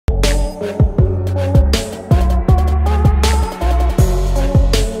All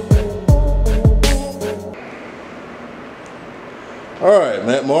right,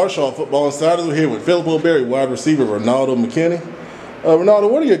 Matt Marshall on Football Insiders. We're here with Philip O'Berry, wide receiver Renaldo McKinney. Renaldo,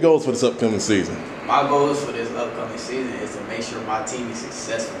 what are your goals for this upcoming season? My goals for this upcoming season is to make sure my team is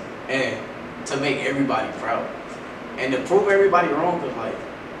successful and to make everybody proud and to prove everybody wrong.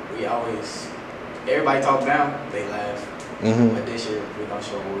 Because everybody talk down, they laugh. But this year we're gonna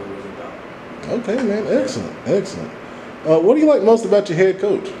show what we're really about. Okay, man, excellent, excellent. What do you like most about your head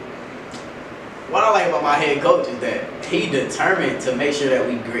coach? What I like about my head coach is that he determined to make sure that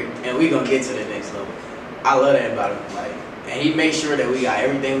we great and we gonna get to the next level. I love that about him. And he makes sure that we got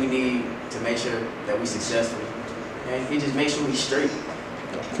everything we need to make sure that we successful. And he just makes sure we straight.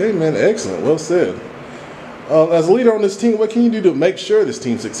 Okay, man, excellent. Well said. As a leader on this team, what can you do to make sure this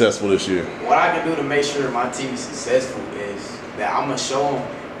team's successful this year? What I can do to make sure my team is successful is that I'm gonna show them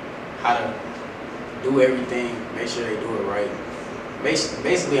how to do everything, make sure they do it right.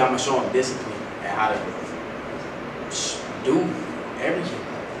 Basically, I'm gonna show them discipline and how to do everything,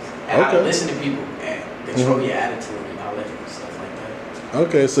 and how to listen to people and control your attitude and all that stuff like that.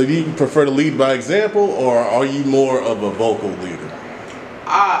 Okay, so do you prefer to lead by example, or are you more of a vocal leader?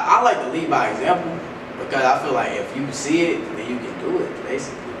 I like to lead by example because I feel like if you see it, then you can do it,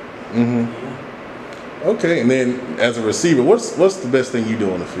 basically. Yeah. Okay, and then as a receiver, what's the best thing you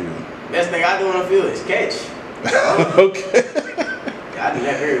do on the field? Best thing I do on the field is catch. Okay. I do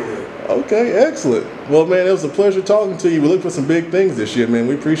that very well. Okay, excellent. Well, man, it was a pleasure talking to you. We look for some big things this year, man.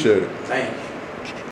 We appreciate it. Thank you.